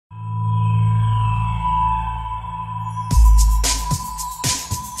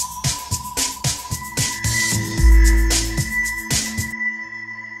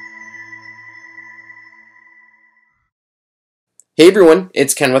Hey everyone,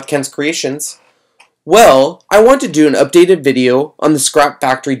 it's Ken with Ken's Creations. Well, I want to do an updated video on the Scrap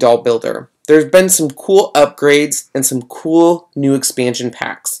Factory doll builder. There's been some cool upgrades and some cool new expansion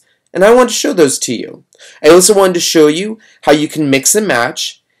packs, and I want to show those to you. I also wanted to show you how you can mix and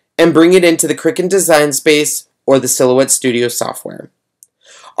match and bring it into the Cricut Design Space or the Silhouette Studio software.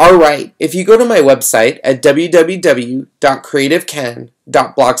 Alright, if you go to my website at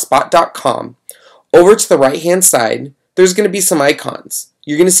www.creativeken.blogspot.com, over to the right hand side, there's going to be some icons.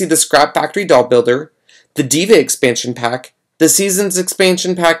 You're going to see the Scrap Factory doll builder, the Diva expansion pack, the Seasons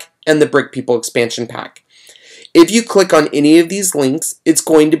expansion pack, and the Brick People expansion pack. If you click on any of these links, it's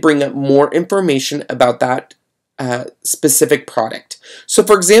going to bring up more information about that specific product. So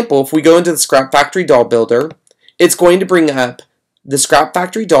for example, if we go into the Scrap Factory doll builder, it's going to bring up the Scrap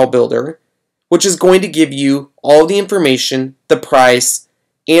Factory doll builder, which is going to give you all the information, the price,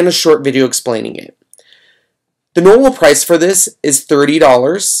 and a short video explaining it. The normal price for this is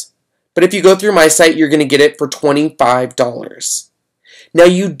 $30, but if you go through my site, you're going to get it for $25. Now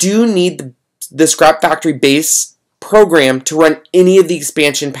you do need the Scrap Factory base program to run any of the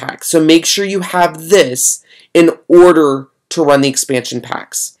expansion packs, so make sure you have this in order to run the expansion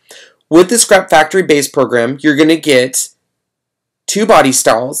packs. With the Scrap Factory base program, you're going to get two body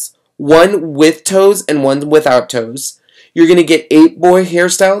styles, one with toes and one without toes. You're going to get 8 boy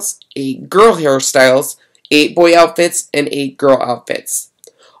hairstyles, 8 girl hairstyles, 8 boy outfits, and 8 girl outfits.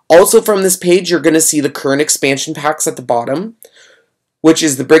 Also from this page, you're going to see the current expansion packs at the bottom, which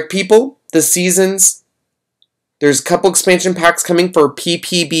is the Brick People, the Seasons. There's a couple expansion packs coming for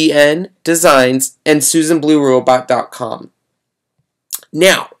PPBN Designs and SusanBlueRobot.com.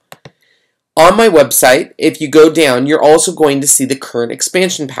 Now, on my website, if you go down, you're also going to see the current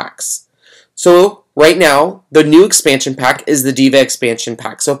expansion packs. So right now, the new expansion pack is the Diva expansion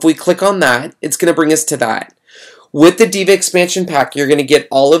pack. So if we click on that, it's going to bring us to that. With the Diva expansion pack, you're going to get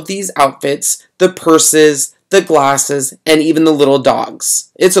all of these outfits, the purses, the glasses, and even the little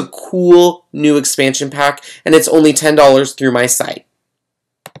dogs. It's a cool new expansion pack, and it's only $10 through my site.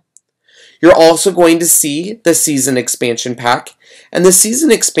 You're also going to see the Season expansion pack, and the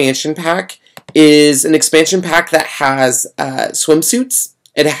Season expansion pack is an expansion pack that has swimsuits.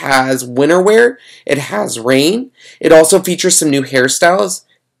 It has winter wear, it has rain, it also features some new hairstyles,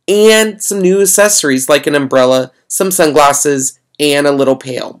 and some new accessories like an umbrella, some sunglasses, and a little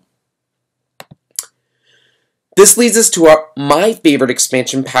pail. This leads us to my favorite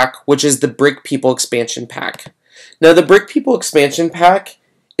expansion pack, which is the Brick People expansion pack. Now the Brick People expansion pack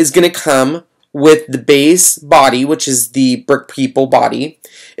is going to come with the base body, which is the Brick People body.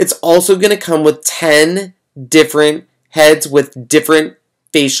 It's also going to come with 10 different heads with different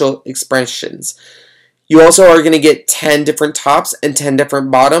facial expressions. You also are going to get 10 different tops and 10 different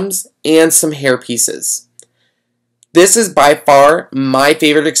bottoms and some hair pieces. This is by far my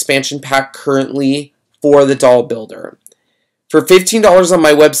favorite expansion pack currently for the doll builder. For $15 on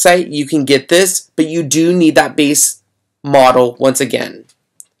my website, you can get this, but you do need that base model once again.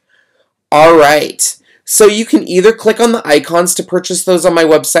 Alright, so you can either click on the icons to purchase those on my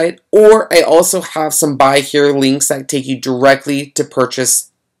website, or I also have some buy here links that take you directly to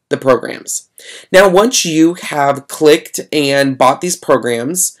purchase the programs. Now once you have clicked and bought these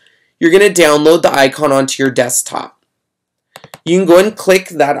programs, you're going to download the icon onto your desktop. You can go and click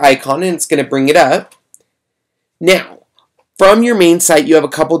that icon and it's going to bring it up. Now, from your main site you have a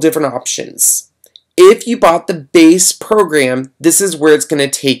couple different options. If you bought the base program, this is where it's going to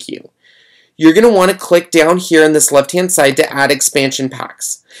take you. You're going to want to click down here on this left-hand side to add expansion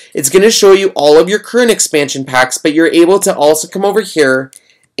packs. It's going to show you all of your current expansion packs, but you're able to also come over here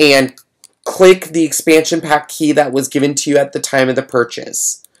and click the expansion pack key that was given to you at the time of the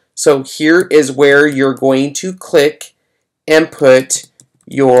purchase. So here is where you're going to click and put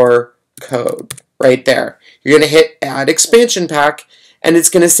your code right there. You're going to hit Add Expansion Pack, and it's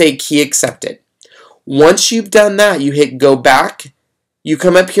going to say Key Accepted. Once you've done that, you hit Go Back. You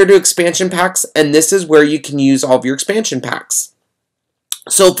come up here to expansion packs, and this is where you can use all of your expansion packs.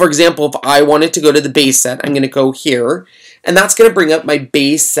 So for example, if I wanted to go to the base set, I'm going to go here, and that's going to bring up my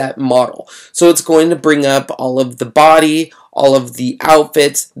base set model. So it's going to bring up all of the body, all of the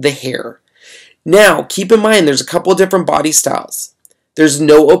outfits, the hair. Now, keep in mind, there's a couple different body styles. There's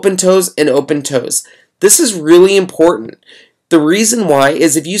no open toes and open toes. This is really important. The reason why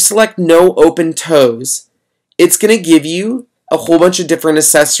is if you select no open toes, it's going to give you a whole bunch of different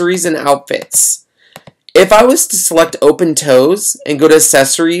accessories and outfits. If I was to select open toes and go to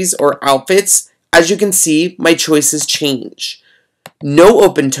accessories or outfits, as you can see, my choices change. No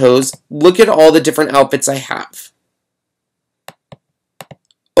open toes, look at all the different outfits I have.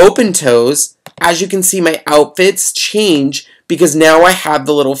 Open toes, as you can see, my outfits change because now I have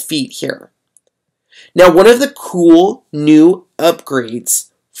the little feet here. Now, one of the cool new upgrades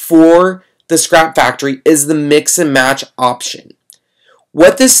for the Scrap Factory is the mix and match option.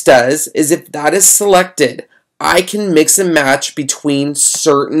 What this does is if that is selected, I can mix and match between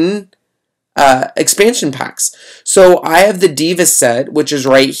certain expansion packs. So I have the Diva set, which is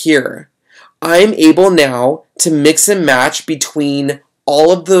right here. I'm able now to mix and match between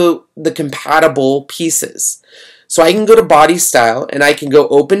all of the compatible pieces. So I can go to body style and I can go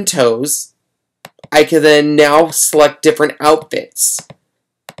open toes. I can then now select different outfits.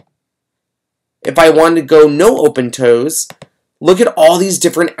 If I want to go no open toes, look at all these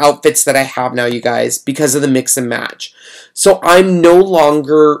different outfits that I have now, you guys, because of the mix and match. So I'm no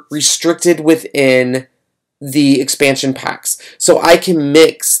longer restricted within the expansion packs. So I can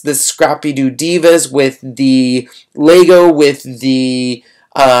mix the Scrappy-Doo Divas with the Lego, with the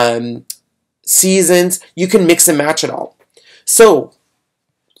Seasons. You can mix and match it all. So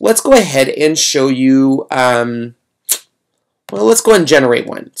let's go ahead and show you, well, let's go and generate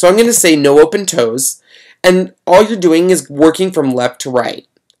one. So I'm going to say no open toes. And all you're doing is working from left to right.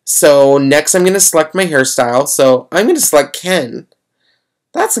 So next I'm going to select my hairstyle. So I'm going to select Ken.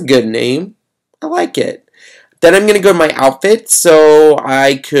 That's a good name. I like it. Then I'm going to go to my outfit. So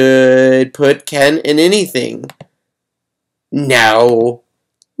I could put Ken in anything. No.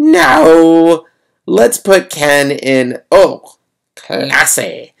 No. Let's put Ken in, oh,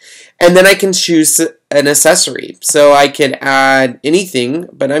 classy. And then I can choose an accessory. So I could add anything,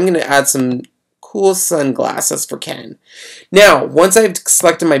 but I'm going to add some cool sunglasses for Ken. Now, once I've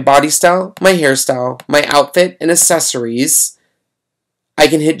selected my body style, my hairstyle, my outfit, and accessories, I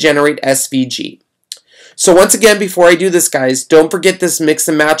can hit Generate SVG. So once again, before I do this, guys, don't forget this mix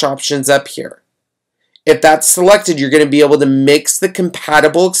and match options up here. If that's selected, you're going to be able to mix the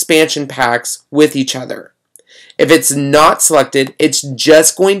compatible expansion packs with each other. If it's not selected, it's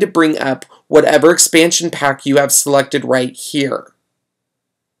just going to bring up whatever expansion pack you have selected right here.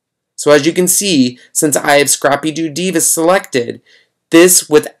 So as you can see, since I have Scrappy-Doo Diva selected, this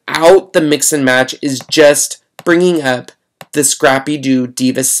without the mix and match is just bringing up the Scrappy-Doo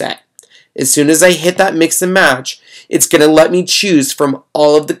Diva set. As soon as I hit that mix and match, it's going to let me choose from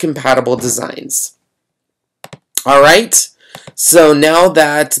all of the compatible designs. Alright, so now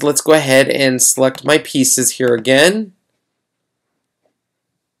that, let's go ahead and select my pieces here again.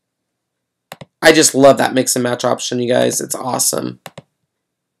 I just love that mix and match option, you guys. It's awesome.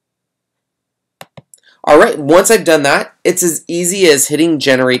 Alright, once I've done that, it's as easy as hitting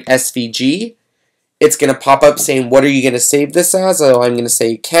Generate SVG. It's going to pop up saying, what are you going to save this as? Oh, I'm going to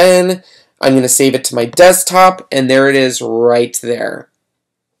say Ken. I'm going to save it to my desktop, and there it is right there.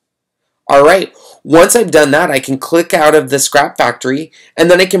 Alright, once I've done that, I can click out of the Scrap Factory,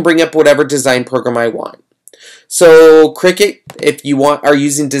 and then I can bring up whatever design program I want. So, Cricut, if you are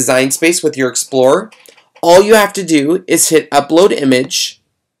using Design Space with your Explorer, all you have to do is hit Upload Image.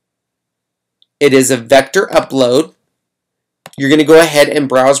 It is a vector upload. You're going to go ahead and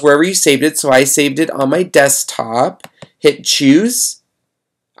browse wherever you saved it. So I saved it on my desktop. Hit choose.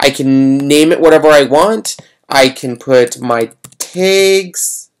 I can name it whatever I want. I can put my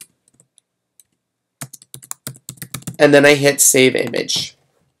tags. And then I hit save image.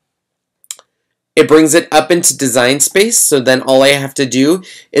 It brings it up into Design Space. So then all I have to do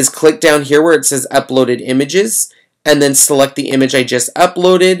is click down here where it says uploaded images. And then select the image I just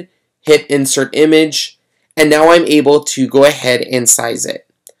uploaded. Hit insert image, and now I'm able to go ahead and size it.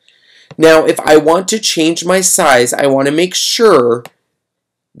 Now, if I want to change my size, I want to make sure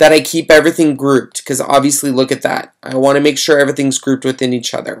that I keep everything grouped, because obviously, look at that. I want to make sure everything's grouped within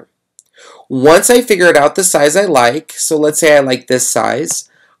each other. Once I figured out the size I like, so let's say I like this size,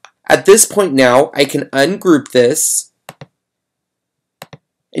 at this point now, I can ungroup this.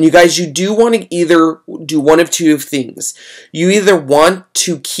 And you guys, you do want to either do one of two things. You either want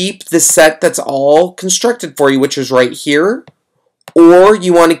to keep the set that's all constructed for you, which is right here, or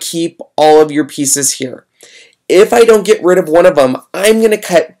you want to keep all of your pieces here. If I don't get rid of one of them, I'm going to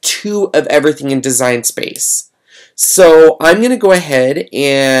cut two of everything in Design Space. So I'm going to go ahead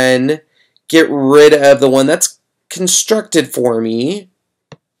and get rid of the one that's constructed for me.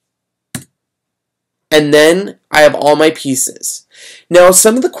 And then I have all my pieces. Now,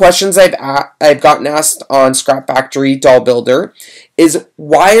 some of the questions I've gotten asked on Scrap Factory Doll Builder is,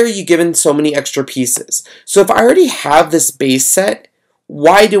 why are you given so many extra pieces? So if I already have this base set,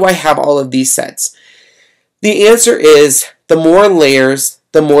 why do I have all of these sets? The answer is, the more layers,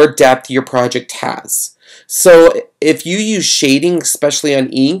 the more depth your project has. So if you use shading, especially on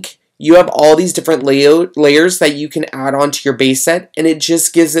ink, you have all these different layers that you can add onto your base set, and it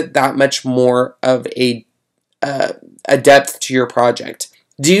just gives it that much more of a a depth to your project.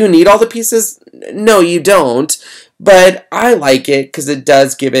 Do you need all the pieces? No, you don't, but I like it because it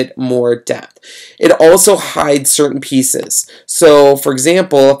does give it more depth. It also hides certain pieces. So, for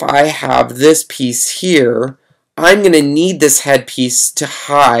example, if I have this piece here, I'm going to need this head piece to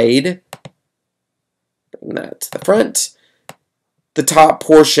hide, bring that to the front, the top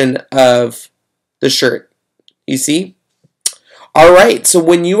portion of the shirt. You see? Alright, so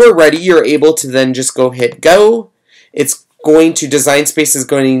when you are ready, you're able to then just go hit go. Design Space is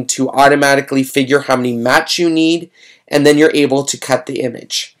going to automatically figure how many mats you need, and then you're able to cut the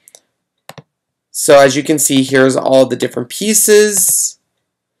image. So as you can see, here's all the different pieces.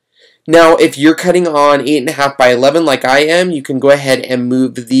 Now, if you're cutting on 8.5 by 11 like I am, you can go ahead and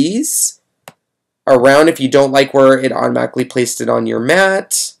move these around if you don't like where it automatically placed it on your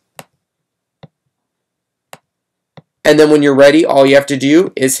mat. And then when you're ready, all you have to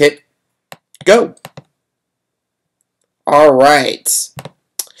do is hit go. Alright,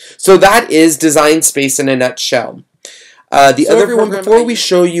 so that is Design Space in a nutshell. Before we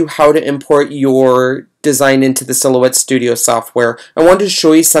show you how to import your design into the Silhouette Studio software, I wanted to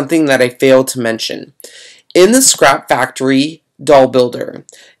show you something that I failed to mention. In the Scrap Factory doll builder,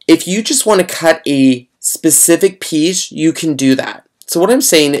 if you just want to cut a specific piece, you can do that. So what I'm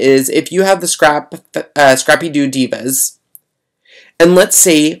saying is, if you have the Scrappy Doo Divas, and let's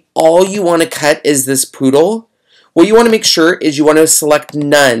say all you want to cut is this poodle, what you want to make sure is you want to select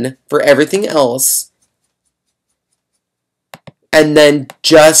none for everything else, and then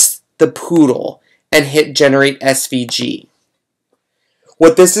just the poodle, and hit Generate SVG.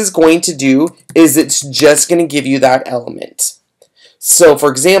 What this is going to do is it's just going to give you that element. So for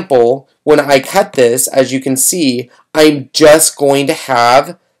example, when I cut this, as you can see, I'm just going to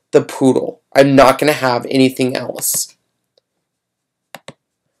have the poodle. I'm not going to have anything else.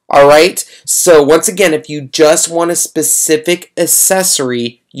 Alright, so once again, if you just want a specific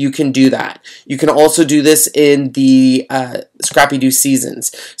accessory, you can do that. You can also do this in the Scrappy Doo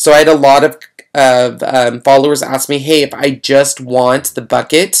Seasons. So I had a lot of followers ask me, hey, if I just want the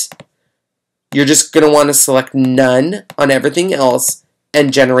bucket, you're just going to want to select none on everything else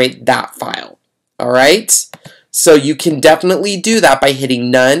and generate that file. Alright, so you can definitely do that by hitting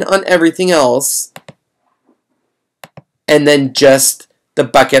none on everything else and then just the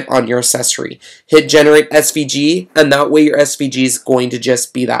bucket on your accessory. Hit Generate SVG, and that way your SVG is going to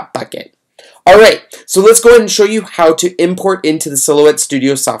just be that bucket. Alright, so let's go ahead and show you how to import into the Silhouette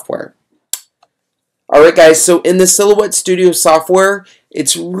Studio software. Alright guys, so in the Silhouette Studio software,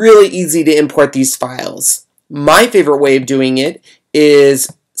 it's really easy to import these files. My favorite way of doing it is,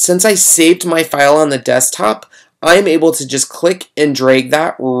 since I saved my file on the desktop, I'm able to just click and drag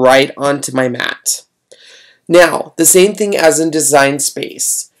that right onto my mat. Now, the same thing as in Design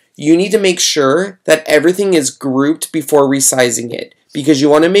Space. You need to make sure that everything is grouped before resizing it, because you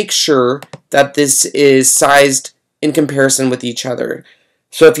want to make sure that this is sized in comparison with each other.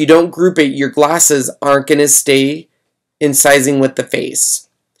 So if you don't group it, your glasses aren't going to stay in sizing with the face.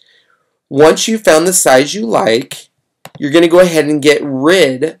 Once you've found the size you like, you're going to go ahead and get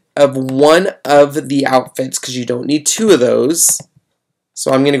rid of one of the outfits, because you don't need two of those.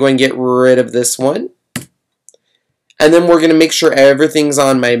 So I'm going to go and get rid of this one. And then we're going to make sure everything's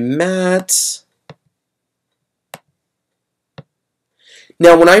on my mat.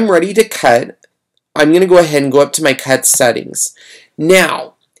 Now, when I'm ready to cut, I'm going to go ahead and go up to my cut settings.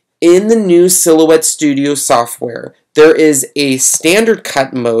 Now, in the new Silhouette Studio software, there is a standard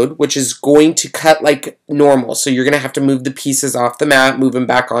cut mode, which is going to cut like normal. So you're going to have to move the pieces off the mat, move them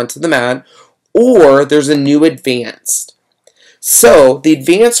back onto the mat. Or there's a new advanced. So the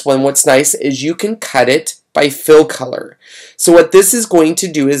advanced one, what's nice is you can cut it by fill color. So what this is going to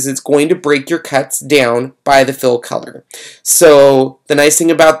do is it's going to break your cuts down by the fill color. So the nice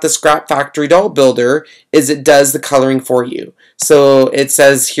thing about the Scrap Factory doll builder is it does the coloring for you. So it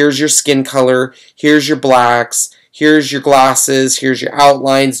says here's your skin color, here's your blacks, here's your glasses, here's your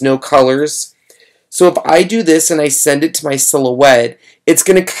outlines, no colors. So if I do this and I send it to my Silhouette, it's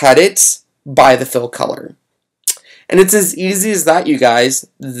going to cut it by the fill color. And it's as easy as that, you guys.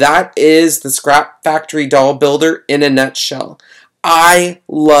 That is the Scrap Factory doll builder in a nutshell. I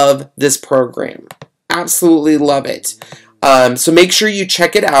love this program. Absolutely love it. So make sure you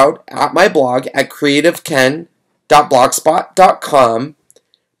check it out at my blog at creativeken.blogspot.com.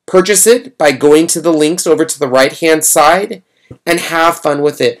 Purchase it by going to the links over to the right-hand side and have fun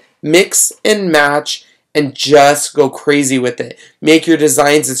with it. Mix and match and just go crazy with it. Make your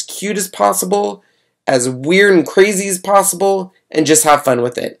designs as cute as possible, as weird and crazy as possible, and just have fun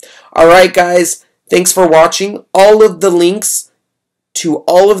with it. Alright guys, thanks for watching. All of the links to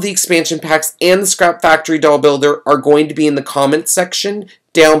all of the expansion packs and the Scrap Factory doll builder are going to be in the comments section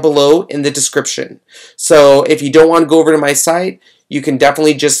down below in the description. So if you don't want to go over to my site, you can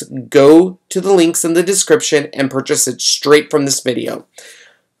definitely just go to the links in the description and purchase it straight from this video.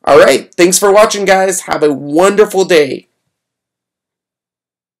 Alright, thanks for watching, guys. Have a wonderful day.